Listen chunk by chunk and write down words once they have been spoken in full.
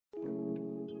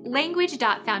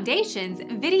Language.Foundation's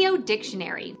Video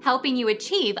Dictionary, helping you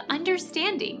achieve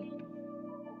understanding.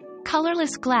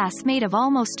 Colorless glass made of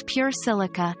almost pure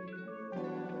silica.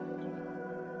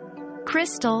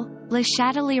 Crystal, Le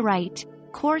Chatelierite,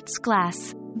 quartz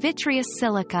glass, vitreous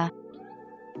silica.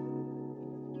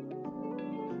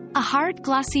 A hard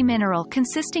glossy mineral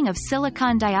consisting of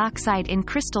silicon dioxide in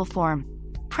crystal form.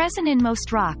 Present in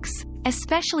most rocks,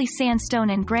 especially sandstone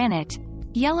and granite.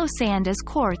 Yellow sand is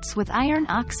quartz with iron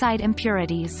oxide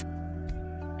impurities.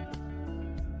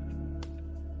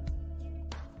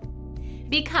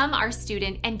 Become our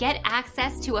student and get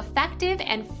access to effective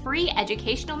and free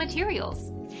educational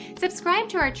materials. Subscribe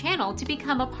to our channel to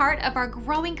become a part of our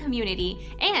growing community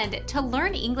and to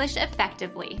learn English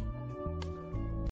effectively.